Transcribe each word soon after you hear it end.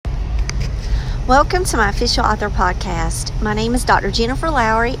Welcome to my official author podcast. My name is Dr. Jennifer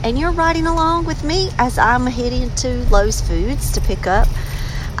Lowry, and you're riding along with me as I'm heading to Lowe's Foods to pick up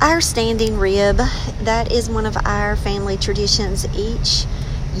our standing rib. That is one of our family traditions each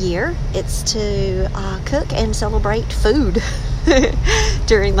year. It's to cook and celebrate food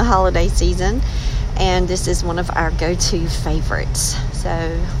during the holiday season, and this is one of our go-to favorites.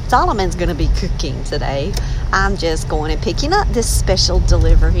 So Solomon's going to be cooking today. I'm just going and picking up this special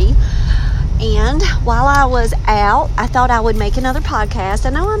delivery. And while I was out, I thought I would make another podcast. I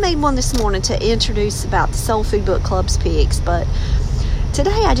know I made one this morning to introduce about the Soul Food Book Club's picks, but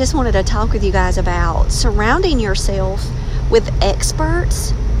today I just wanted to talk with you guys about surrounding yourself with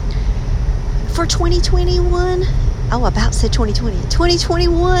experts for 2021. Oh, I about said 2020.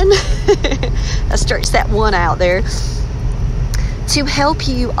 2021. I stretched that one out there to help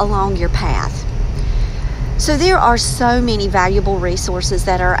you along your path. So there are so many valuable resources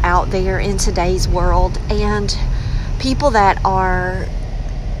that are out there in today's world, and people that are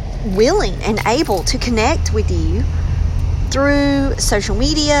willing and able to connect with you through social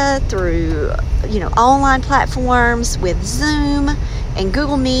media, through online platforms with Zoom and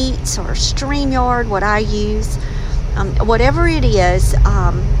Google Meets or StreamYard, what I use, whatever it is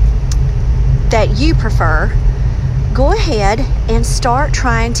that you prefer. Go ahead and start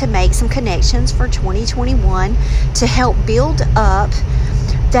trying to make some connections for 2021 to help build up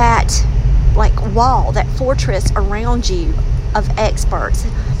that wall, that fortress around you of experts,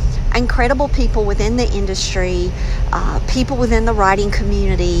 incredible people within the industry, people within the writing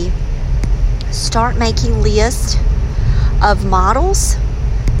community. Start making lists of models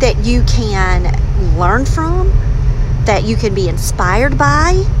that you can learn from, that you can be inspired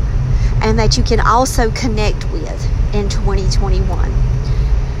by, and that you can also connect with in 2021.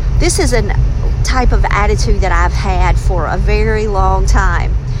 This is a type of attitude that I've had for a very long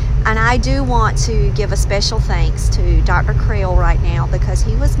time. And I do want to give a special thanks to Dr. Krell right now, because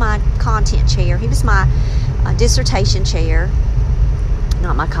he was my content chair. He was my dissertation chair.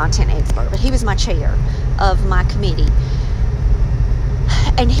 Not my content expert, but he was my chair of my committee.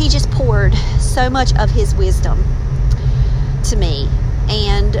 And he just poured so much of his wisdom to me.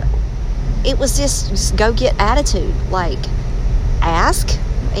 And it was just go-get attitude, ask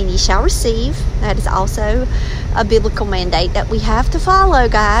and ye shall receive. That is also a biblical mandate that we have to follow,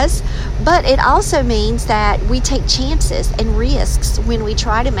 guys. But it also means that we take chances and risks when we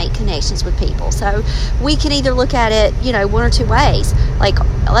try to make connections with people. So we can either look at it, one or two ways.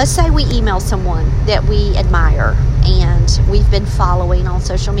 Let's say we email someone that we admire and we've been following on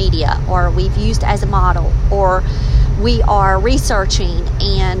social media, or we've used as a model, or we are researching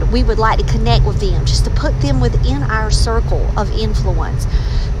and we would like to connect with them, just to put them within our circle of influence.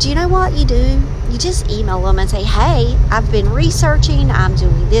 Do you know what you do? You just email them and say, hey, I've been researching, I'm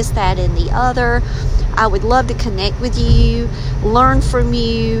doing this, that, and the other. I would love to connect with you, learn from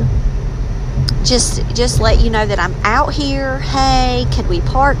you. Just let you know that I'm out here. Hey, can we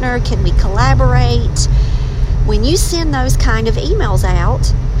partner? Can we collaborate? When you send those kind of emails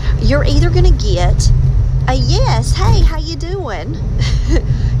out, you're either going to get a yes, hey, how you doing?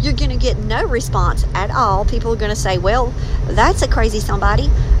 You're going to get no response at all. People are going to say, well, that's a crazy somebody.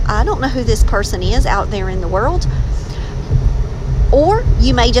 I don't know who this person is out there in the world. Or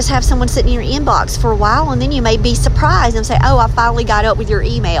you may just have someone sitting in your inbox for a while, and then you may be surprised and say, oh, I finally got up with your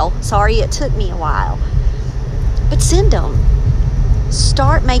email. Sorry, it took me a while. But send them.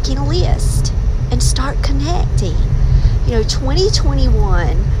 Start making a list and start connecting.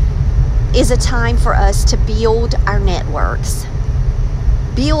 2021 is a time for us to build our networks,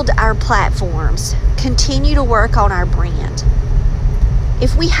 build our platforms, continue to work on our brand.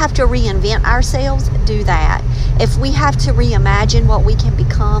 If we have to reinvent ourselves, do that. If we have to reimagine what we can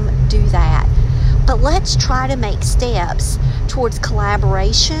become, do that. But let's try to make steps towards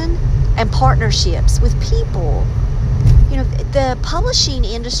collaboration and partnerships with people. The publishing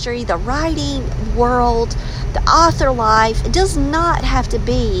industry, the writing world, the author life, it does not have to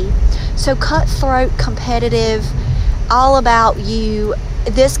be so cutthroat, competitive, all about you,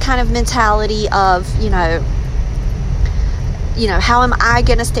 this kind of mentality of, how am I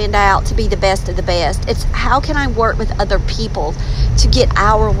going to stand out to be the best of the best? It's how can I work with other people to get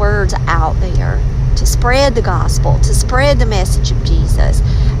our words out there, to spread the gospel, to spread the message of Jesus.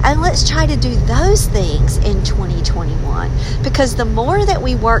 And let's try to do those things in 2021, because the more that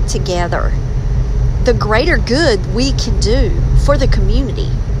we work together, the greater good we can do for the community.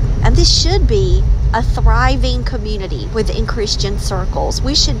 And this should be a thriving community within Christian circles.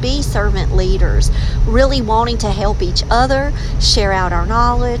 We should be servant leaders, really wanting to help each other, share out our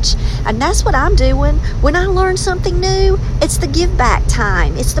knowledge. And that's what I'm doing. When I learn something new, it's the give back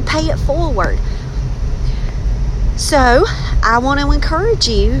time. It's the pay it forward. So I want to encourage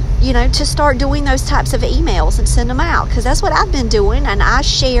you, to start doing those types of emails and send them out, because that's what I've been doing, and I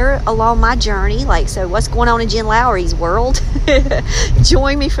share along my journey. So what's going on in Jen Lowry's world?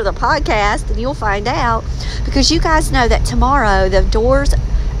 Join me for the podcast and you'll find out, because you guys know that tomorrow the doors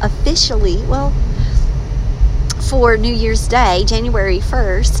officially, for New Year's Day, January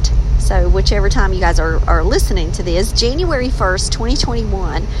 1st, so whichever time you guys are listening to this, January 1st,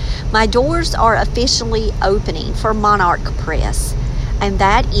 2021, my doors are officially opening for Monarch Press. And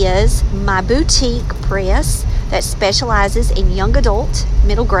that is my boutique press that specializes in young adult,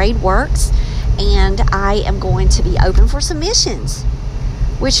 middle grade works. And I am going to be open for submissions,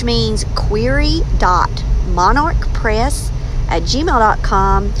 which means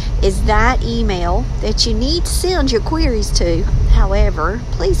query.monarchpress@gmail.com is that email that you need to send your queries to. However,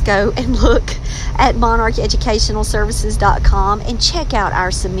 please go and look at monarcheducationalservices.com and check out our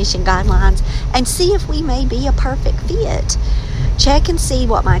submission guidelines and see if we may be a perfect fit. Check and see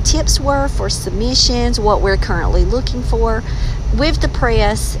what my tips were for submissions, what we're currently looking for with the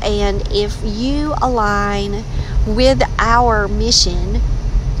press, and if you align with our mission,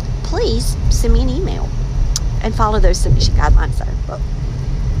 please send me an email and follow those submission guidelines.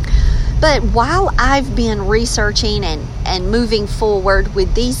 But while I've been researching and moving forward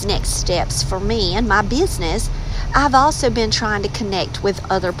with these next steps for me and my business, I've also been trying to connect with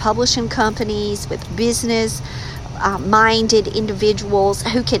other publishing companies, with business-minded individuals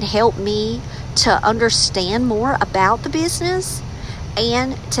who can help me to understand more about the business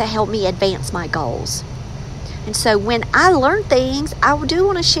and to help me advance my goals. And so when I learn things, I do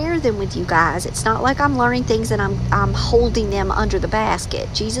want to share them with you guys. It's not like I'm learning things and I'm holding them under the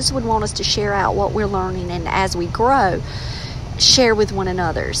basket. Jesus would want us to share out what we're learning, and as we grow, share with one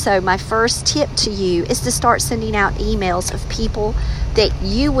another. So my first tip to you is to start sending out emails of people that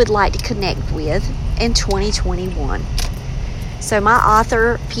you would like to connect with in 2021. So my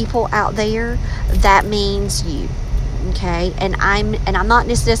author people out there, that means you. Okay, and I'm not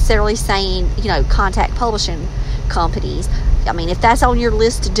necessarily saying, contact publishing companies. I mean, if that's on your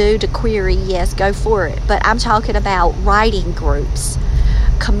list to query, yes, go for it. But I'm talking about writing groups,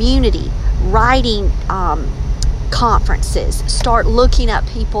 community, writing conferences. Start looking up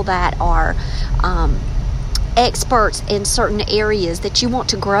people that are experts in certain areas that you want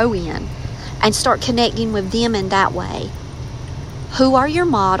to grow in, and start connecting with them in that way. Who are your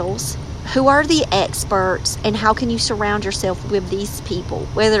models? Who are the experts, and how can you surround yourself with these people?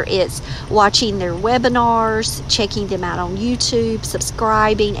 Whether it's watching their webinars, checking them out on YouTube,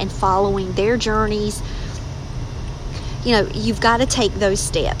 subscribing and following their journeys. You've got to take those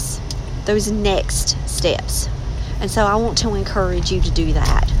steps, those next steps. And so I want to encourage you to do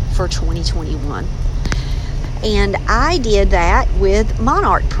that for 2021. And I did that with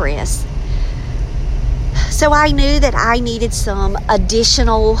Monarch Press. So I knew that I needed some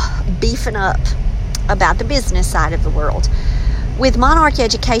additional beefing up about the business side of the world. With Monarch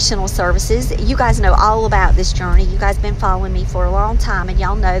Educational Services, you guys know all about this journey. You guys have been following me for a long time, and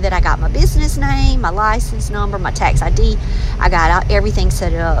y'all know that I got my business name, my license number, my tax ID. I got everything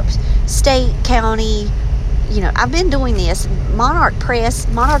set up. State, county, I've been doing this. Monarch Press,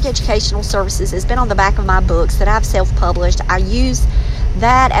 Monarch Educational Services has been on the back of my books that I've self-published. I use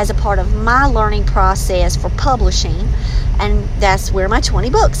that as a part of my learning process for publishing, and that's where my 20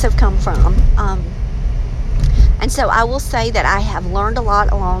 books have come from. And so I will say that I have learned a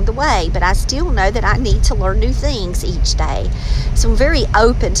lot along the way, but I still know that I need to learn new things each day. So I'm very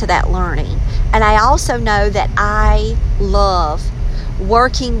open to that learning. And I also know that I love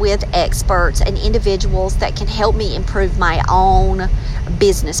working with experts and individuals that can help me improve my own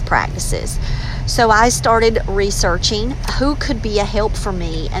business practices. So I started researching who could be a help for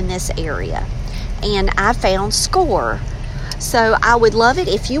me in this area, and I found SCORE. So I would love it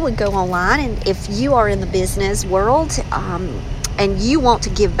if you would go online, and if you are in the business world and you want to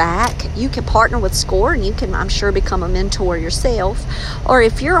give back, you can partner with SCORE, and you can, I'm sure, become a mentor yourself. Or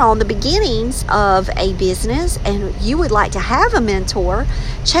if you're on the beginnings of a business and you would like to have a mentor,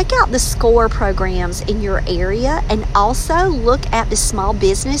 check out the SCORE programs in your area, and also look at the small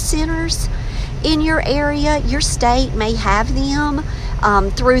business centers in your area. Your state may have them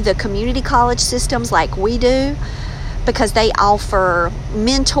through the community college systems like we do, because they offer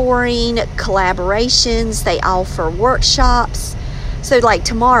mentoring, collaborations, they offer workshops. So like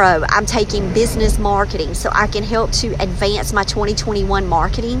tomorrow, I'm taking business marketing so I can help to advance my 2021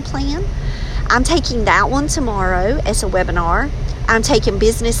 marketing plan. I'm taking that one tomorrow as a webinar. I'm taking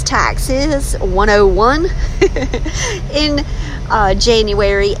Business Taxes 101 in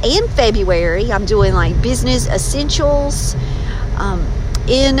January and February. I'm doing like Business Essentials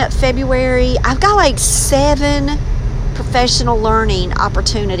in February. I've got like 7 professional learning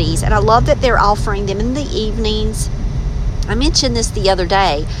opportunities, and I love that they're offering them in the evenings. I mentioned this the other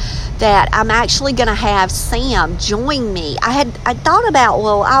day, that I'm actually going to have Sam join me. I thought about,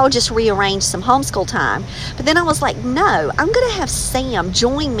 well, I'll just rearrange some homeschool time. But then I was like, no, I'm going to have Sam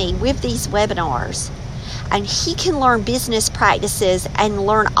join me with these webinars. And he can learn business practices and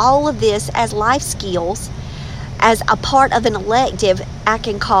learn all of this as life skills as a part of an elective I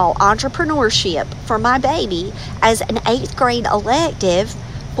can call entrepreneurship for my baby as an 8th grade elective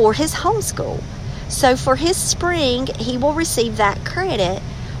for his homeschool. So for his spring, he will receive that credit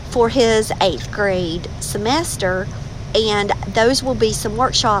for his 8th grade semester, and those will be some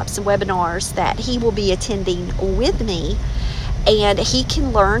workshops and webinars that he will be attending with me, and he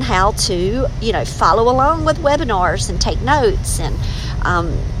can learn how to, follow along with webinars and take notes, and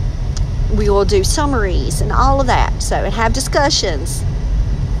we will do summaries and all of that, and have discussions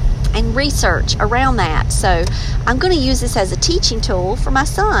and research around that. So I'm going to use this as a teaching tool for my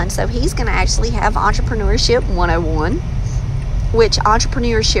son. So he's going to actually have Entrepreneurship 101, which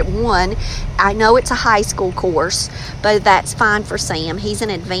Entrepreneurship 1, I know it's a high school course, but that's fine for Sam. He's an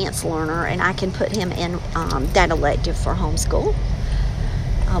advanced learner, and I can put him in that elective for homeschool.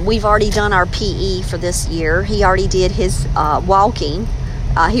 We've already done our PE for this year. He already did his walking.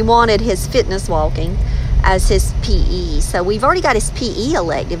 He wanted his fitness walking as his PE. So we've already got his PE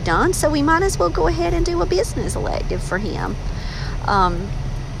elective done, so we might as well go ahead and do a business elective for him.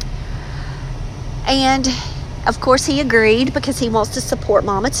 And of course he agreed, because he wants to support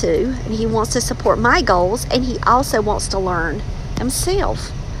Mama too, and he wants to support my goals, and he also wants to learn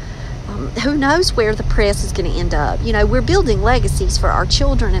himself. Who knows where the press is going to end up. We're building legacies for our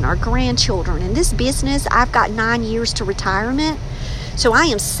children and our grandchildren. In this business, I've got 9 years to retirement. So I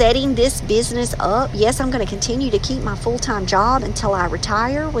am setting this business up. Yes, I'm going to continue to keep my full-time job until I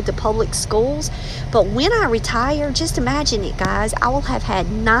retire with the public schools. But when I retire, just imagine it, guys. I will have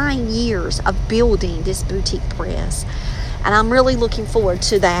had 9 years of building this boutique press. And I'm really looking forward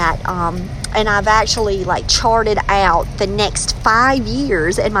to that. And I've actually charted out the next 5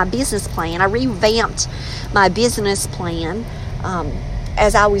 years in my business plan. I revamped my business plan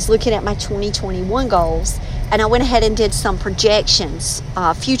as I was looking at my 2021 goals. And I went ahead and did some projections,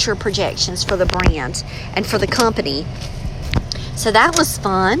 future projections for the brand and for the company. So that was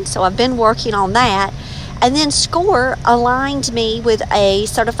fun. So I've been working on that. And then SCORE aligned me with a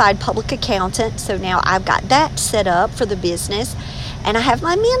certified public accountant. So now I've got that set up for the business. And I have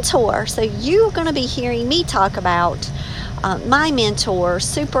my mentor. So you're going to be hearing me talk about my mentor.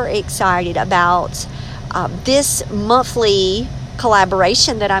 Super excited about this monthly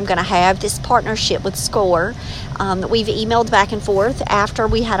collaboration that I'm going to have, this partnership with SCORE. We've emailed back and forth after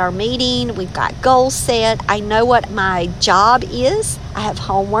we had our meeting. We've got goals set. I know what my job is. I have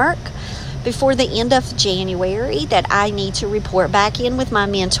homework before the end of January that I need to report back in with my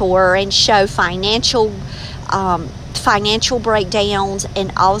mentor and show financial breakdowns,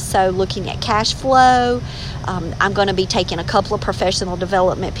 and also looking at cash flow. I'm going to be taking a couple of professional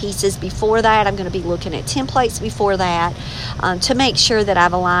development pieces before that. I'm going to be looking at templates before that to make sure that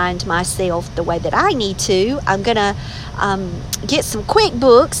I've aligned myself the way that I need to. I'm going to get some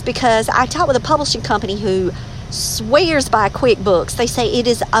QuickBooks, because I talked with a publishing company who swears by QuickBooks. They say it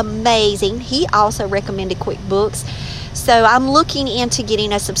is amazing. He also recommended QuickBooks. So I'm looking into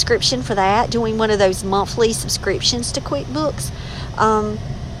getting a subscription for that, doing one of those monthly subscriptions to QuickBooks.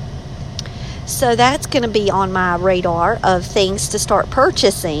 So that's going to be on my radar of things to start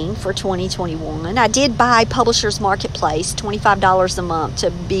purchasing for 2021. I did buy Publishers Marketplace, $25 a month,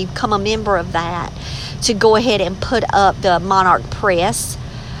 to become a member of that, to go ahead and put up the Monarch Press.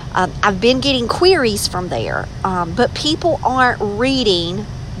 I've been getting queries from there, but people aren't reading.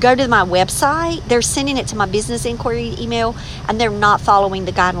 Go to my website. They're sending it to my business inquiry email, and they're not following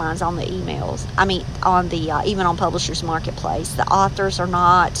the guidelines on the emails. I mean, on the even on Publishers Marketplace, the authors are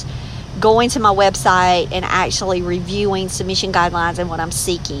not going to my website and actually reviewing submission guidelines and what I'm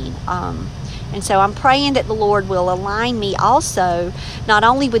seeking. And so I'm praying that the Lord will align me also, not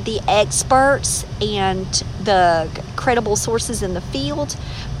only with the experts and the credible sources in the field,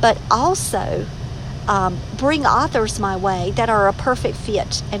 but also bring authors my way that are a perfect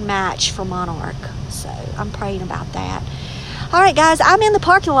fit and match for Monarch. So I'm praying about that. All right, guys, I'm in the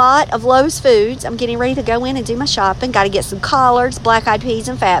parking lot of Lowe's Foods. I'm getting ready to go in and do my shopping. Got to get some collards, black-eyed peas,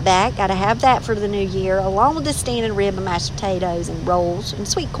 and fatback. Got to have that for the new year, along with the standing rib and mashed potatoes and rolls and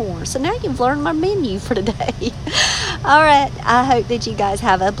sweet corn. So now you've learned my menu for today. All right, I hope that you guys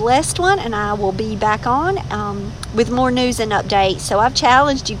have a blessed one, and I will be back on with more news and updates. So I've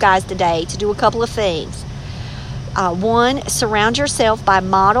challenged you guys today to do a couple of things. One, surround yourself by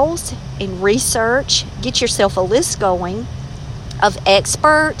models and research. Get yourself a list going of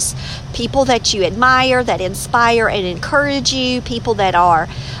experts, people that you admire, that inspire and encourage you, people that are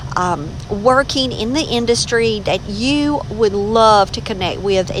working in the industry that you would love to connect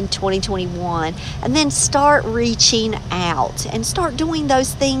with in 2021. And then start reaching out and start doing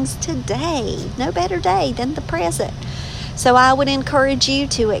those things today. No better day than the present. So I would encourage you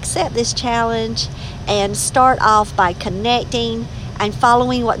to accept this challenge and start off by connecting and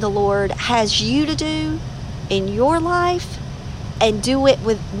following what the Lord has you to do in your life, and do it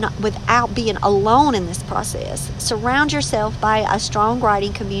without being alone in this process. Surround yourself by a strong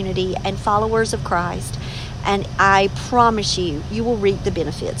writing community and followers of Christ, and I promise you, you will reap the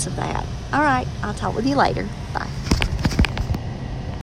benefits of that. All right, I'll talk with you later. Bye.